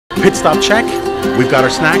Pit stop check, we've got our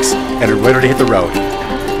snacks, and we're ready to hit the road.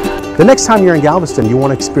 The next time you're in Galveston, you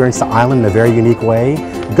want to experience the island in a very unique way,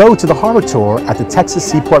 go to the Harbor Tour at the Texas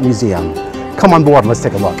Seaport Museum. Come on board and let's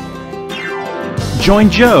take a look.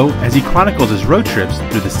 Join Joe as he chronicles his road trips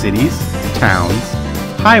through the cities, towns,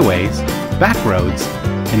 highways, back roads,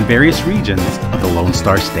 and various regions of the Lone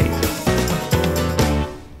Star State.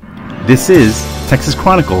 This is Texas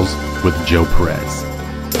Chronicles with Joe Perez.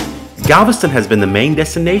 Galveston has been the main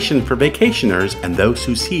destination for vacationers and those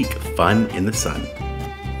who seek fun in the sun.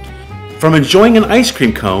 From enjoying an ice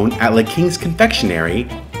cream cone at Lake King's Confectionery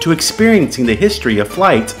to experiencing the history of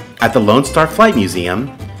flight at the Lone Star Flight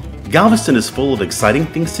Museum, Galveston is full of exciting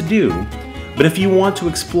things to do, but if you want to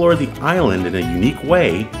explore the island in a unique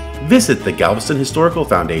way, visit the Galveston Historical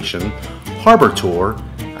Foundation Harbor Tour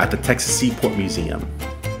at the Texas Seaport Museum.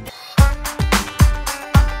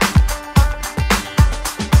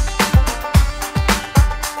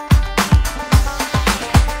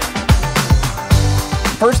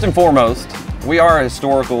 First and foremost, we are a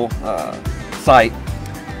historical site,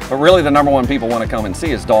 but really the number one people want to come and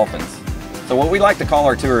see is dolphins. So what we like to call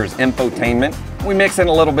our tour is infotainment. We mix in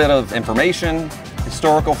a little bit of information,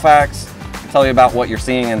 historical facts, tell you about what you're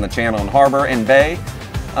seeing in the channel and harbor and bay,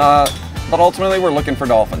 but ultimately we're looking for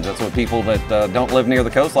dolphins. That's what people that don't live near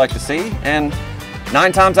the coast like to see, and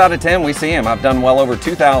 9 times out of 10 we see them. I've done well over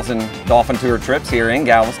 2,000 dolphin tour trips here in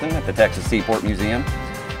Galveston at the Texas Seaport Museum.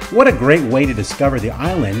 What a great way to discover the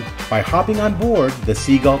island by hopping on board the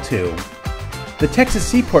Seagull II. The Texas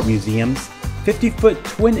Seaport Museum's 50-foot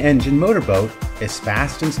twin-engine motorboat is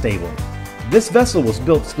fast and stable. This vessel was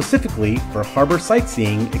built specifically for harbor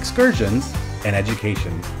sightseeing, excursions, and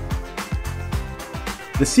education.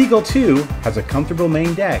 The Seagull II has a comfortable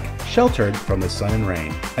main deck sheltered from the sun and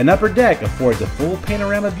rain. An upper deck affords a full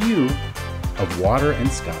panorama view of water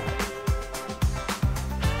and sky.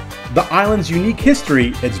 The island's unique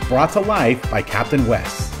history is brought to life by Captain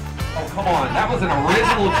Wes. Oh, come on. That was an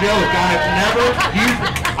original joke.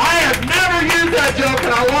 I have never used that joke,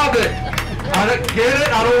 and I love it. I don't get it.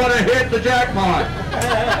 I don't want to hit the jackpot.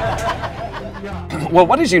 Well,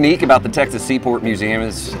 what is unique about the Texas Seaport Museum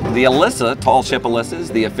is the Alyssa, tall ship Alyssa, is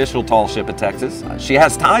the official tall ship of Texas. She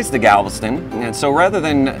has ties to Galveston, and so rather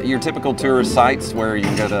than your typical tourist sites where you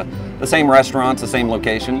can go to the same restaurants, the same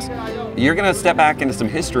locations, you're going to step back into some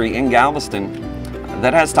history in Galveston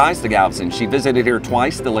that has ties to Galveston. She visited here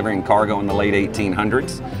twice, delivering cargo in the late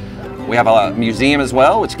 1800s. We have a museum as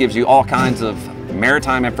well, which gives you all kinds of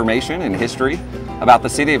maritime information and history about the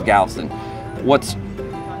city of Galveston. What's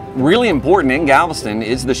really important in Galveston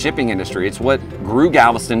is the shipping industry. It's what grew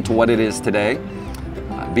Galveston to what it is today.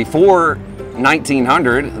 Before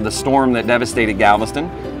 1900, the storm that devastated Galveston,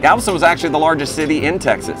 Galveston was actually the largest city in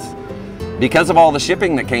Texas. Because of all the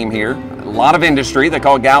shipping that came here, a lot of industry, they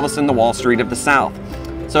call Galveston the Wall Street of the South.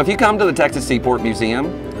 So if you come to the Texas Seaport Museum,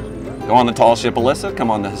 go on the tall ship Alyssa, come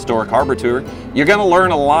on the historic harbor tour, you're going to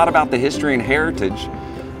learn a lot about the history and heritage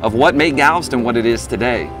of what made Galveston what it is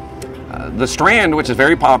today. The Strand, which is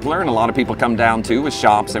very popular and a lot of people come down to with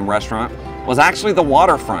shops and restaurant, was actually the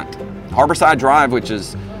waterfront. Harborside Drive, which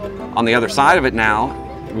is on the other side of it now,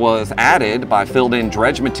 was added by filled in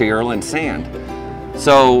dredge material and sand.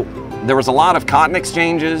 So there was a lot of cotton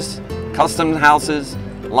exchanges, custom houses,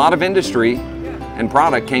 a lot of industry and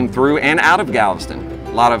product came through and out of Galveston.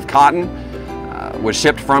 A lot of cotton was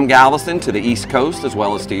shipped from Galveston to the East Coast as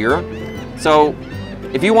well as to Europe. So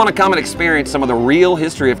if you want to come and experience some of the real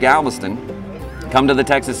history of Galveston, come to the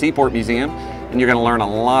Texas Seaport Museum and you're going to learn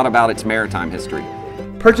a lot about its maritime history.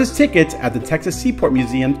 Purchase tickets at the Texas Seaport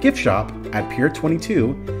Museum gift shop at Pier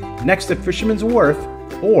 22, next to Fisherman's Wharf,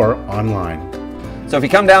 or online. So if you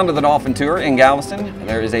come down to the Dolphin Tour in Galveston,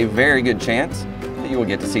 there is a very good chance that you will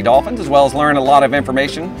get to see dolphins as well as learn a lot of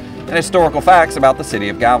information and historical facts about the city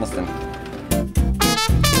of Galveston.